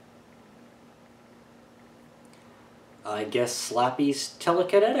I guess Slappy's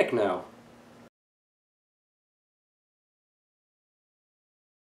telekinetic now.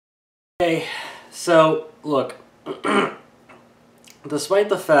 Okay, so, look. Despite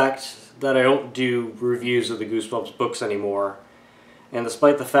the fact that I don't do reviews of the Goosebumps books anymore, and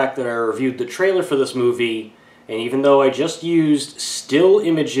despite the fact that I reviewed the trailer for this movie, and even though I just used still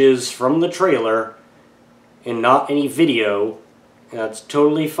images from the trailer, and not any video, and that's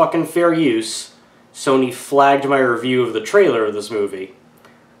totally fucking fair use, Sony flagged my review of the trailer of this movie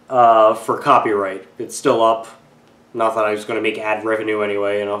for copyright. It's still up. Not that I was going to make ad revenue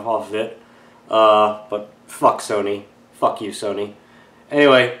anyway, and off of it. But fuck Sony. Fuck you, Sony.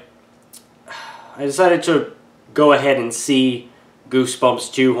 Anyway, I decided to go ahead and see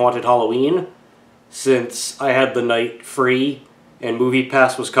Goosebumps 2 Haunted Halloween, since I had the night free, and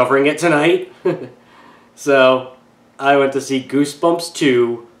MoviePass was covering it tonight. So, I went to see Goosebumps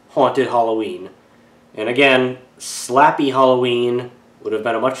 2 Haunted Halloween. And again, Slappy Halloween would have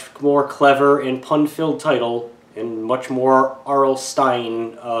been a much more clever and pun-filled title, and much more R.L.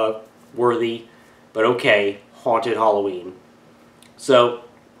 Stine worthy, but okay, Haunted Halloween. So,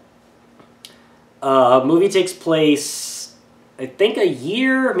 movie takes place, I think, a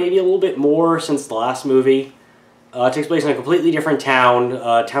year, maybe a little bit more since the last movie. It takes place in a completely different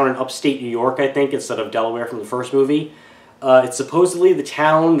town, town in upstate New York, I think, instead of Delaware from the first movie. It's supposedly the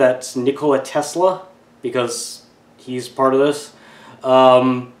town that Nikola Tesla, because he's part of this,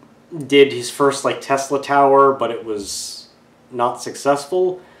 did his first, like, Tesla tower, but it was not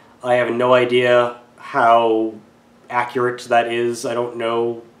successful. I have no idea how accurate that is. I don't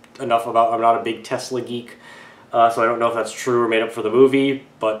know enough about, I'm not a big Tesla geek, so I don't know if that's true or made up for the movie,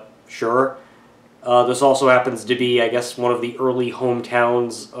 but sure. This also happens to be, I guess, one of the early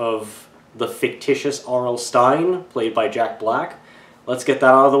hometowns of the fictitious R.L. Stine, played by Jack Black. Let's get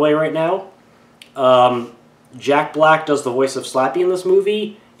that out of the way right now. Jack Black does the voice of Slappy in this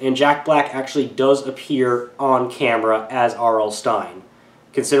movie, and Jack Black actually does appear on camera as R.L. Stine.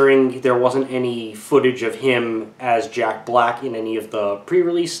 Considering there wasn't any footage of him as Jack Black in any of the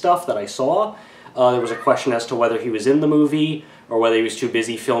pre-release stuff that I saw, there was a question as to whether he was in the movie, or whether he was too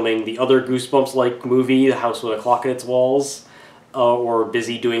busy filming the other Goosebumps-like movie, The House with a Clock in Its Walls, or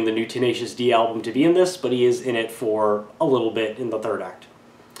busy doing the new Tenacious D album to be in this, but he is in it for a little bit in the third act.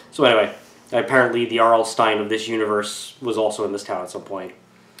 So anyway, apparently the R.L. Stine of this universe was also in this town at some point.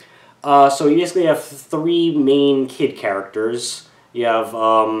 So you basically have three main kid characters. You have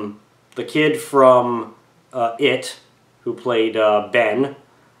the kid from It, who played Ben.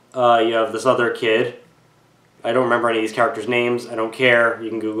 You have this other kid. I don't remember any of these characters' names. I don't care. You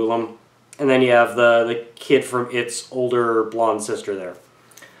can Google them. And then you have the kid from It's older blonde sister there.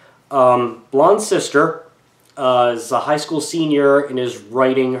 Blonde sister is a high school senior and is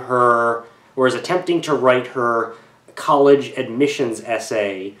writing her, or is attempting to write her college admissions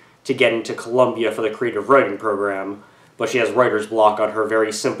essay to get into Columbia for the creative writing program. But she has writer's block on her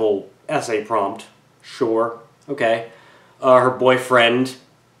very simple essay prompt. Sure. Okay. Her boyfriend,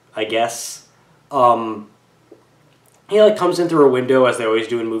 I guess, he like comes in through a window, as they always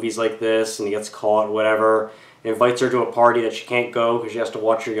do in movies like this, and he gets caught, whatever, and invites her to a party that she can't go because she has to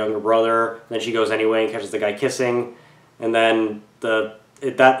watch her younger brother. And then she goes anyway and catches the guy kissing. And then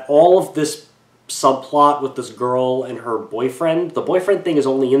all of this subplot with this girl and her boyfriend, the boyfriend thing is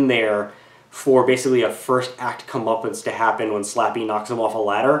only in there for basically a first act comeuppance to happen when Slappy knocks him off a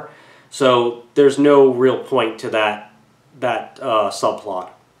ladder. So there's no real point to that subplot.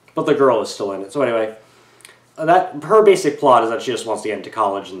 But the girl is still in it. So anyway, her basic plot is that she just wants to get into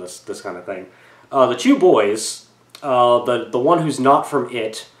college and this kind of thing. The two boys, the one who's not from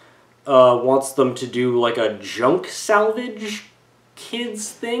It, wants them to do like a junk salvage kids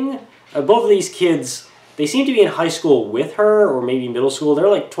thing. Both of these kids, they seem to be in high school with her, or maybe middle school. They're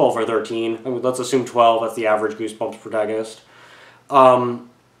like 12 or 13. I mean, let's assume 12. That's the average Goosebumps protagonist.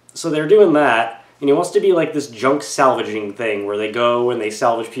 So they're doing that, and he wants to be like this junk salvaging thing, where they go and they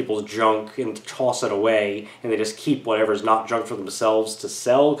salvage people's junk and toss it away, and they just keep whatever's not junk for themselves to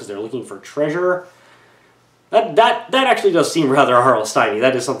sell, because they're looking for treasure. That actually does seem rather R.L. Stine-y.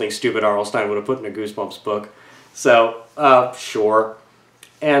 That is something stupid R.L. Stine would have put in a Goosebumps book. So, sure.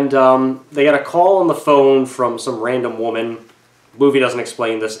 And they get a call on the phone from some random woman. Movie doesn't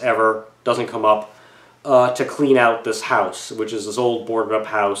explain this ever, doesn't come up, to clean out this house, which is this old boarded up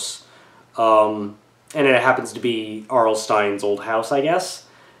house. And it happens to be R.L. Stine's old house, I guess.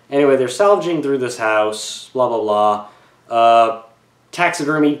 Anyway, they're salvaging through this house, blah blah blah.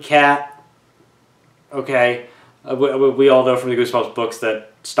 Taxidermied cat. Okay. We all know from the Goosebumps books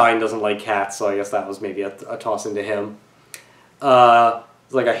that Stine doesn't like cats, so I guess that was maybe a toss into him.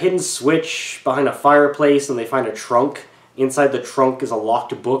 There's like a hidden switch behind a fireplace, and they find a trunk. Inside the trunk is a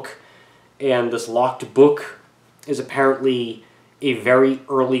locked book, and this locked book is apparently a very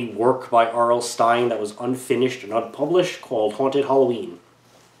early work by R.L. Stine that was unfinished and unpublished called Haunted Halloween.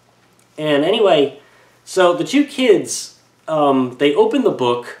 And anyway, so the two kids, they open the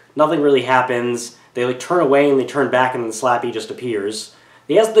book, nothing really happens, they like turn away and they turn back and then Slappy just appears.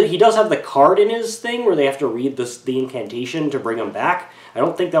 He does have the card in his thing where they have to read the incantation to bring him back. I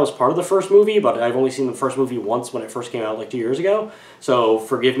don't think that was part of the first movie, but I've only seen the first movie once when it first came out like 2 years ago, so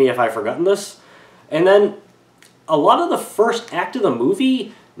forgive me if I've forgotten this. And then a lot of the first act of the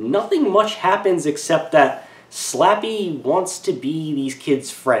movie, nothing much happens except that Slappy wants to be these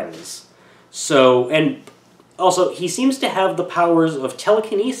kids' friends. So, and also, he seems to have the powers of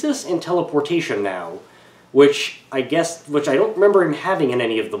telekinesis and teleportation now, which I don't remember him having in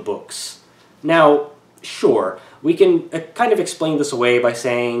any of the books. Now, sure, we can kind of explain this away by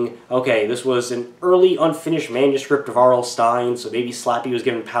saying, okay, this was an early unfinished manuscript of R.L. Stine, so maybe Slappy was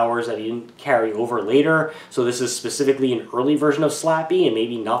given powers that he didn't carry over later, so this is specifically an early version of Slappy, and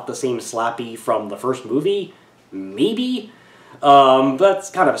maybe not the same Slappy from the first movie? Maybe? That's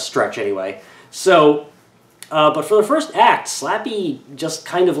kind of a stretch anyway. So, but for the first act, Slappy just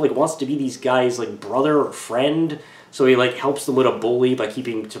kind of like wants to be these guys' like brother or friend, so he like helps them with a bully by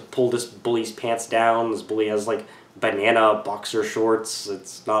to pull this bully's pants down. This bully has like banana boxer shorts.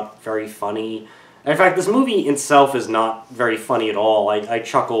 It's not very funny. In fact, this movie itself is not very funny at all. I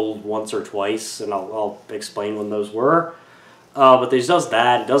chuckled once or twice, and I'll explain when those were. But he does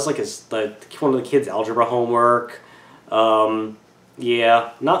that. He does like one of the kids' algebra homework.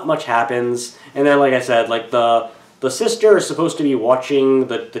 Yeah, not much happens. And then, like I said, like the sister is supposed to be watching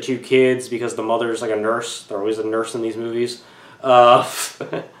the two kids because the mother's like a nurse. There's always a nurse in these movies.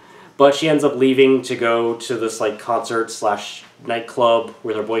 But she ends up leaving to go to this like concert / nightclub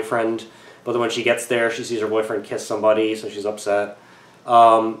with her boyfriend. But then when she gets there, she sees her boyfriend kiss somebody, so she's upset.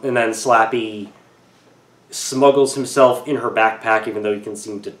 And then Slappy smuggles himself in her backpack, even though he can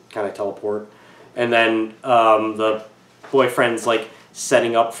seem to kind of teleport. And then the boyfriend's like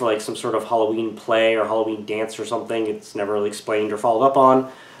setting up for like some sort of Halloween play or Halloween dance or something. It's never really explained or followed up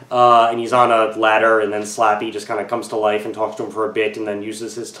on. And he's on a ladder, and then Slappy just kind of comes to life and talks to him for a bit, and then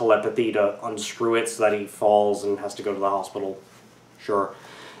uses his telepathy to unscrew it so that he falls and has to go to the hospital. Sure.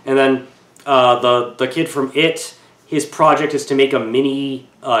 And then the kid from It, his project is to make a mini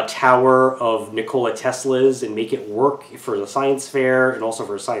tower of Nikola Tesla's and make it work for the science fair and also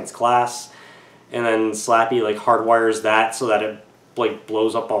for a science class. And then Slappy like hardwires that so that it like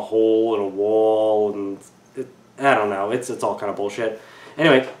blows up a hole in a wall, and I don't know, it's all kind of bullshit.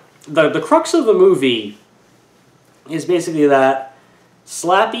 Anyway, the crux of the movie is basically that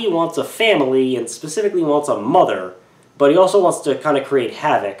Slappy wants a family and specifically wants a mother, but he also wants to kind of create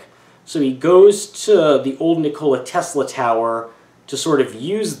havoc. So he goes to the old Nikola Tesla tower to sort of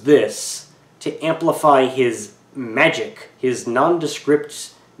use this to amplify his magic, his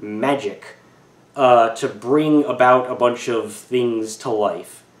nondescript magic, to bring about a bunch of things to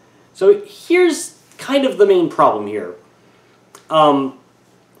life. So here's kind of the main problem here.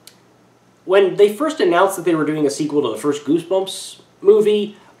 When they first announced that they were doing a sequel to the first Goosebumps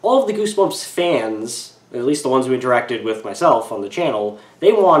movie, all of the Goosebumps fans, at least the ones who interacted with myself on the channel,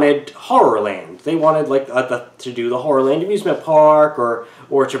 they wanted Horrorland. They wanted like to do the Horrorland amusement park,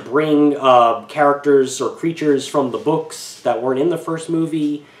 or to bring characters or creatures from the books that weren't in the first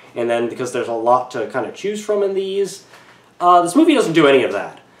movie. And then, because there's a lot to kind of choose from in these, this movie doesn't do any of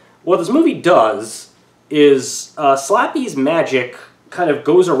that. What this movie does is Slappy's magic kind of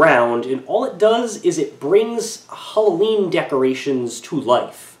goes around, and all it does is it brings Halloween decorations to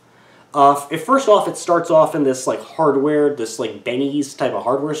life. First off, it starts off in this like hardware, this like Benny's type of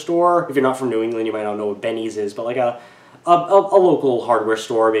hardware store. If you're not from New England, you might not know what Benny's is, but like a local hardware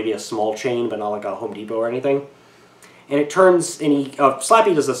store, maybe a small chain, but not like a Home Depot or anything. And it turns, and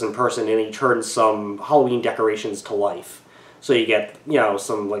Slappy does this in person, and he turns some Halloween decorations to life. So you get, you know,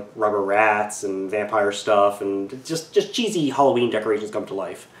 some like rubber rats and vampire stuff, and just cheesy Halloween decorations come to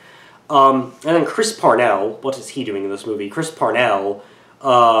life. And then Chris Parnell, what is he doing in this movie? Chris Parnell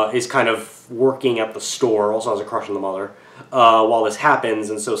is kind of working at the store, also has a crush on the mother, while this happens,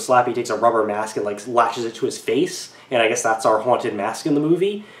 and so Slappy takes a rubber mask and like latches it to his face, and I guess that's our haunted mask in the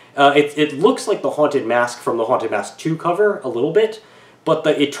movie. It looks like the Haunted Mask from the Haunted Mask 2 cover, a little bit, but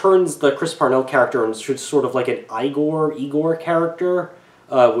it turns the Chris Parnell character into sort of like an Igor character,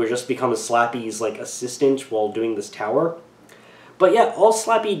 who just becomes Slappy's like assistant while doing this tower. But yeah, all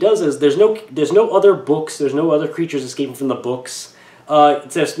Slappy does is, there's no other books, there's no other creatures escaping from the books.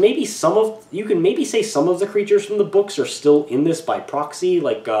 There's maybe you can maybe say some of the creatures from the books are still in this by proxy,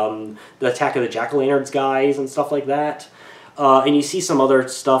 like the Attack of the Jack-o'-lanterns guys and stuff like that. And you see some other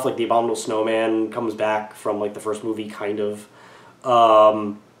stuff, like the Abominable Snowman comes back from like the first movie, kind of.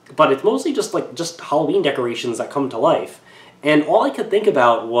 But it's mostly just Halloween decorations that come to life. And all I could think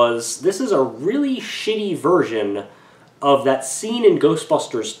about was, this is a really shitty version of that scene in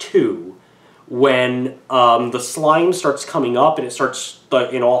Ghostbusters 2 when the slime starts coming up and it starts,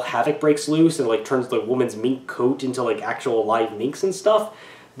 and all havoc breaks loose and like turns the woman's mink coat into like actual live minks and stuff.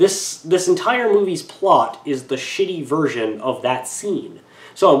 This entire movie's plot is the shitty version of that scene.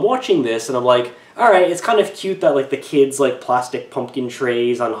 So I'm watching this and I'm like, alright, it's kind of cute that like the kids like plastic pumpkin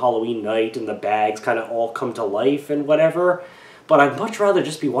trays on Halloween night and the bags kind of all come to life and whatever, but I'd much rather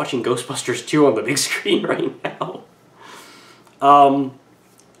just be watching Ghostbusters 2 on the big screen right now.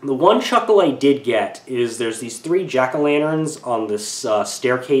 The one chuckle I did get is there's these 3 jack-o'-lanterns on this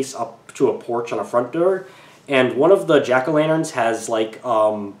staircase up to a porch on a front door, and one of the jack-o'-lanterns has like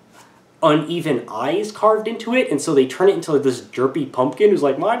uneven eyes carved into it, and so they turn it into like this derpy pumpkin who's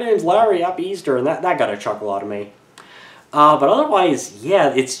like, my name's Larry, happy Easter, and that got a chuckle out of me. But otherwise, yeah,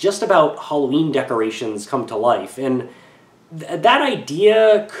 it's just about Halloween decorations come to life, and that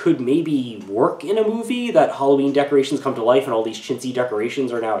idea could maybe work in a movie, that Halloween decorations come to life and all these chintzy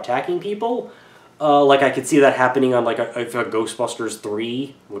decorations are now attacking people. Like, I could see that happening on, like, a Ghostbusters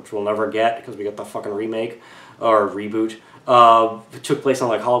 3, which we'll never get, because we got the fucking remake, or reboot. It took place on,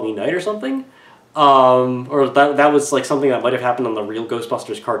 like, Halloween night or something. Or that was, like, something that might have happened on the real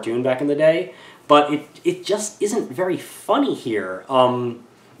Ghostbusters cartoon back in the day. But it just isn't very funny here.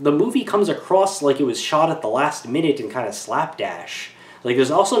 The movie comes across like it was shot at the last minute and kind of slapdash. Like,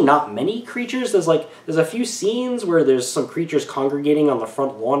 there's also not many creatures. There's a few scenes where there's some creatures congregating on the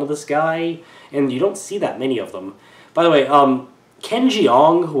front lawn of this guy, and you don't see that many of them. By the way, Ken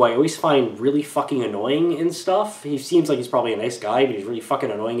Jeong, who I always find really fucking annoying in stuff, he seems like he's probably a nice guy, but he's really fucking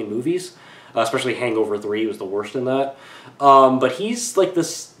annoying in movies. Especially Hangover 3 was the worst in that. But he's like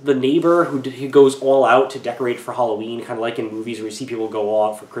the neighbor who goes all out to decorate for Halloween, kind of like in movies where you see people go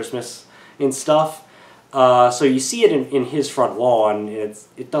all out for Christmas and stuff. So you see it in his front lawn, and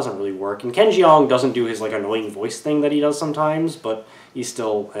it doesn't really work. And Ken Jeong doesn't do his like annoying voice thing that he does sometimes, but he's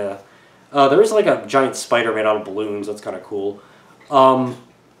still... there is like a giant spider made out of balloons, that's kind of cool.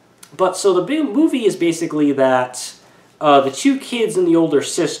 But so the big movie is basically that the 2 kids and the older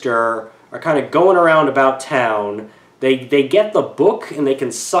sister are kind of going around about town. They get the book, and they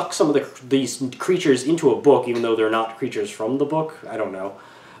can suck some of these creatures into a book, even though they're not creatures from the book. I don't know.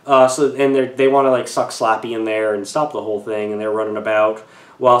 And they want to like suck Slappy in there and stop the whole thing, and they're running about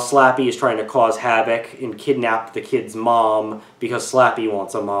while Slappy is trying to cause havoc and kidnap the kid's mom because Slappy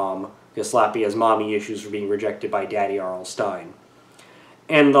wants a mom, because Slappy has mommy issues for being rejected by Daddy R.L. Stine.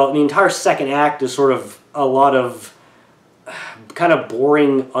 And the entire second act is sort of a lot of kind of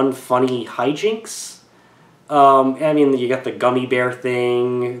boring, unfunny hijinks. I mean, you got the gummy bear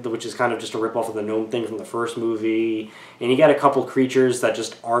thing, which is kind of just a ripoff of the gnome thing from the first movie, and you got a couple creatures that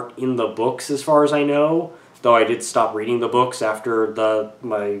just aren't in the books as far as I know, though I did stop reading the books after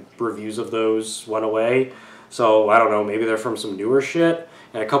my reviews of those went away, so I don't know, maybe they're from some newer shit,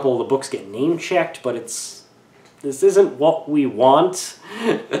 and a couple of the books get name-checked, but this isn't what we want.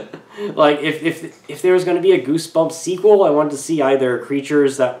 Like, if there was going to be a Goosebumps sequel, I wanted to see either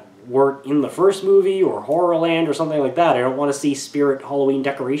creatures that weren't in the first movie or Horrorland or something like that. I don't want to see spirit Halloween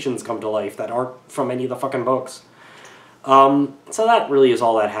decorations come to life that aren't from any of the fucking books. So that really is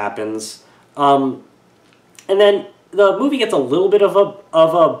all that happens. And then the movie gets a little bit of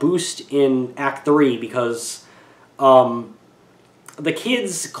a boost in Act 3 because the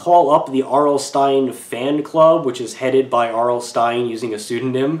kids call up the R.L. Stine fan club, which is headed by R.L. Stine using a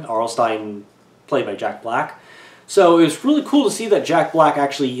pseudonym, R.L. Stine played by Jack Black. So it was really cool to see that Jack Black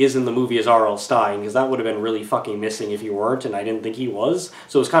actually is in the movie as R.L. Stine, because that would have been really fucking missing if he weren't, and I didn't think he was.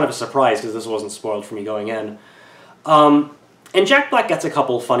 So it was kind of a surprise, because this wasn't spoiled for me going in. And Jack Black gets a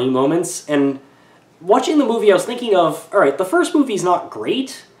couple funny moments, and watching the movie I was thinking of, alright, the first movie's not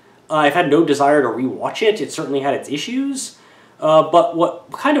great. I've had no desire to rewatch it. It certainly had its issues. But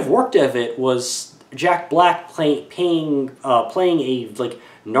what kind of worked of it was Jack Black playing a like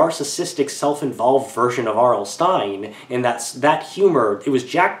narcissistic, self-involved version of R.L. Stine, and that humor. It was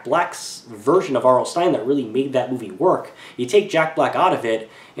Jack Black's version of R.L. Stine that really made that movie work. You take Jack Black out of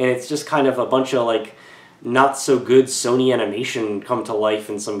it, and it's just kind of a bunch of like not so good Sony animation come to life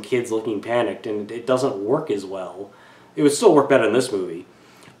and some kids looking panicked, and it doesn't work as well. It would still work better in this movie.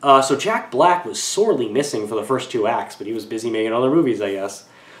 So Jack Black was sorely missing for the first 2 acts, but he was busy making other movies, I guess.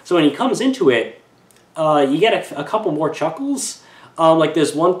 So when he comes into it, you get a couple more chuckles. Like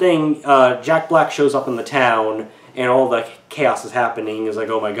there's one thing, Jack Black shows up in the town, and all the chaos is happening. Is like,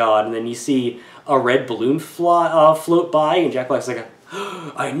 oh my god, and then you see a red balloon float by, and Jack Black's like,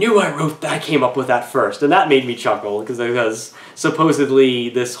 I knew I came up with that first, and that made me chuckle, because supposedly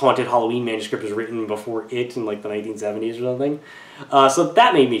this Haunted Halloween manuscript was written before it in like the 1970s or something. So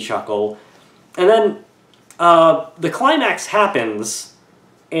that made me chuckle. And then the climax happens,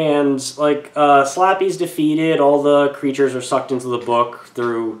 and like Slappy's defeated, all the creatures are sucked into the book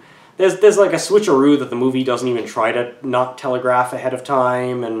through... There's like a switcheroo that the movie doesn't even try to not telegraph ahead of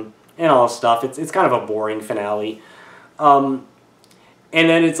time, and all this stuff. It's kind of a boring finale. And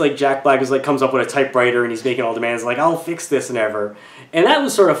then it's like Jack Black is like comes up with a typewriter and he's making all demands like, I'll fix this and ever. And that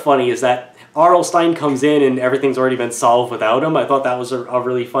was sort of funny, is that R.L. Stine comes in and everything's already been solved without him. I thought that was a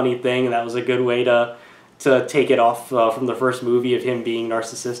really funny thing, and that was a good way to take it off from the first movie of him being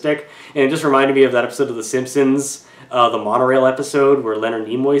narcissistic. And it just reminded me of that episode of The Simpsons, the monorail episode where Leonard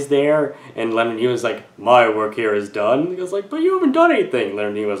Nimoy's there, and Leonard Nimoy's like, my work here is done. He goes like, but you haven't done anything.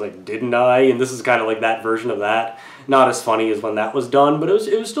 Leonard Nimoy's like, didn't I? And this is kind of like that version of that. Not as funny as when that was done, but it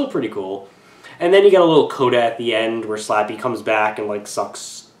was still pretty cool. And then you get a little coda at the end where Slappy comes back and like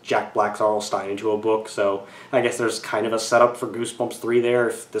sucks Jack Black's R.L. Stine into a book, so I guess there's kind of a setup for Goosebumps 3 there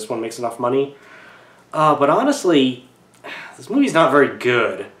if this one makes enough money. But honestly, this movie's not very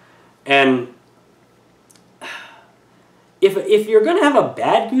good. And if you're going to have a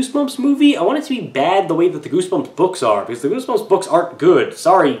bad Goosebumps movie, I want it to be bad the way that the Goosebumps books are, because the Goosebumps books aren't good.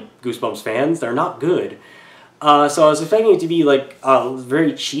 Sorry, Goosebumps fans, they're not good. So I was expecting it to be like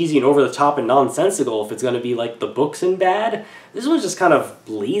very cheesy and over the top and nonsensical if it's going to be like the books and bad. This was just kind of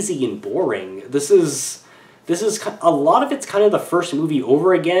lazy and boring. This is a lot of it's kind of the first movie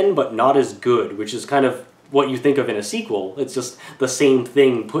over again, but not as good, which is kind of what you think of in a sequel. It's just the same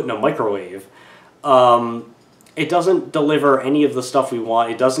thing put in a microwave. It doesn't deliver any of the stuff we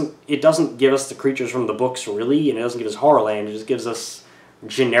want. It doesn't give us the creatures from the books really, and it doesn't give us Horrorland. It just gives us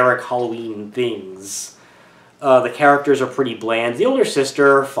generic Halloween things. The characters are pretty bland. The older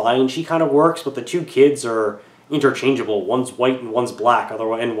sister, fine, she kind of works, but the two kids are interchangeable. One's white and one's black,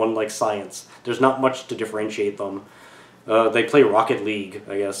 and one likes science. There's not much to differentiate them. They play Rocket League,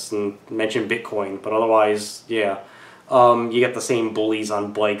 I guess, and mention Bitcoin, but otherwise, yeah. You get the same bullies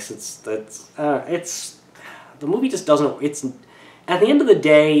on bikes. The movie just doesn't... At the end of the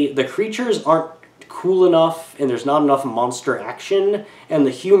day, the creatures aren't cool enough, and there's not enough monster action, and the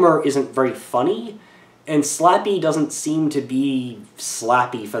humor isn't very funny. And Slappy doesn't seem to be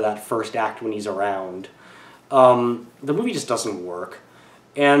Slappy for that first act when he's around. The movie just doesn't work.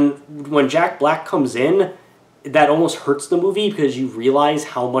 And when Jack Black comes in, that almost hurts the movie because you realize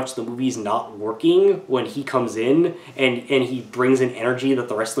how much the movie's not working when he comes in and he brings an energy that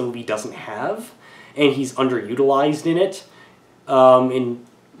the rest of the movie doesn't have. And he's underutilized in it.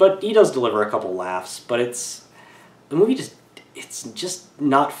 But he does deliver a couple laughs. But the movie it's just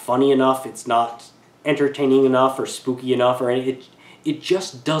not funny enough. It's not entertaining enough or spooky enough, or it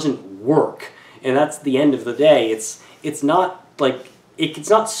just doesn't work. And that's the end of the day. It's not like it's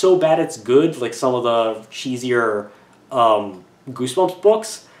not so bad it's good like some of the cheesier Goosebumps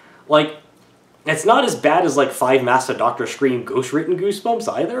books. Like it's not as bad as like Five Masks of Dr. Scream ghost-written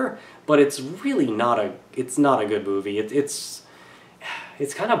Goosebumps either, but it's really not a good movie. It's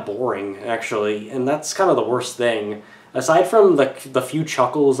kind of boring actually, and that's kind of the worst thing. Aside from the few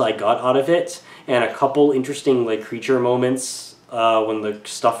chuckles I got out of it, and a couple interesting like creature moments when the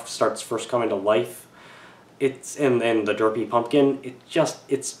stuff starts first coming to life, and the derpy pumpkin,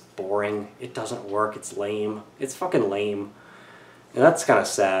 it's boring. It doesn't work. It's lame. It's fucking lame, and that's kind of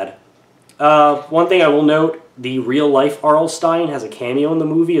sad. One thing I will note: the real life R.L. Stine has a cameo in the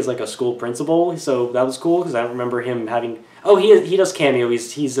movie as like a school principal, so that was cool because I don't remember him having. Oh, he does cameo.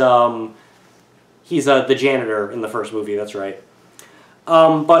 He's the janitor in the first movie, that's right.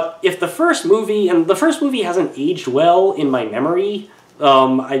 But if the first movie hasn't aged well in my memory,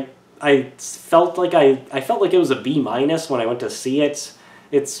 I felt like it was a B- when I went to see it.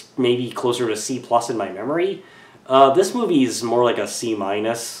 It's maybe closer to C+ in my memory. This movie is more like a C-.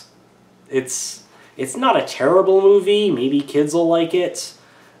 It's not a terrible movie, maybe kids will like it,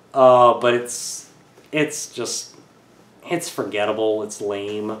 but it's forgettable, it's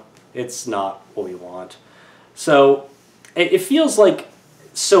lame. It's not what we want. So, it feels like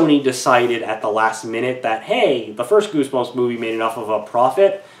Sony decided at the last minute that, hey, the first Goosebumps movie made enough of a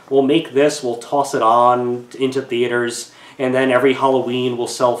profit, we'll make this, we'll toss it on into theaters, and then every Halloween we'll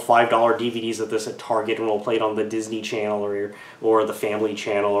sell $5 DVDs of this at Target, and we'll play it on the Disney Channel or the Family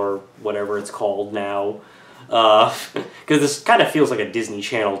Channel or whatever it's called now. Because this kind of feels like a Disney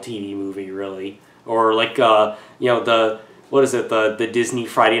Channel TV movie, really. Or like, what is it, the Disney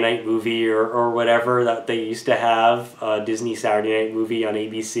Friday night movie or whatever that they used to have, Disney Saturday night movie on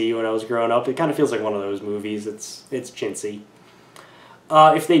ABC when I was growing up. It kind of feels like one of those movies. It's chintzy.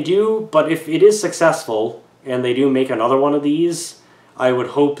 If they do, but if it is successful and they do make another one of these, I would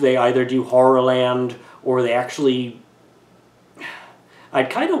hope they either do Horrorland or they actually... I'd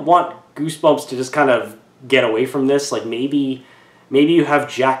kind of want Goosebumps to just kind of get away from this. Like maybe you have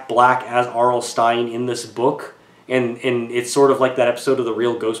Jack Black as R.L. Stine in this book, and it's sort of like that episode of the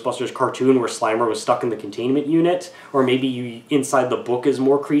Real Ghostbusters cartoon where Slimer was stuck in the containment unit, or maybe inside the book is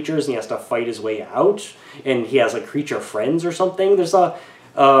more creatures and he has to fight his way out, and he has like creature friends or something. There's a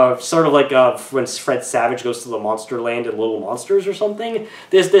sort of like when Fred Savage goes to the Monster Land and Little Monsters or something.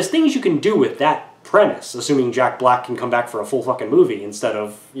 There's things you can do with that premise, assuming Jack Black can come back for a full fucking movie instead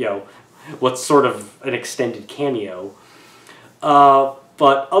of, you know, what's sort of an extended cameo.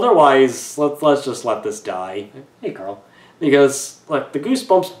 But otherwise, let's just let this die. Hey, Carl. Because, like, the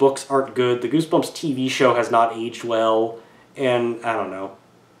Goosebumps books aren't good, the Goosebumps TV show has not aged well, and I don't know.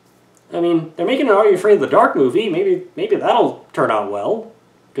 I mean, they're making an Are You Afraid of the Dark movie, maybe that'll turn out well,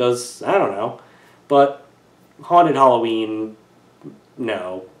 because, I don't know. But Haunted Halloween,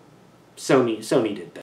 no. Sony did better.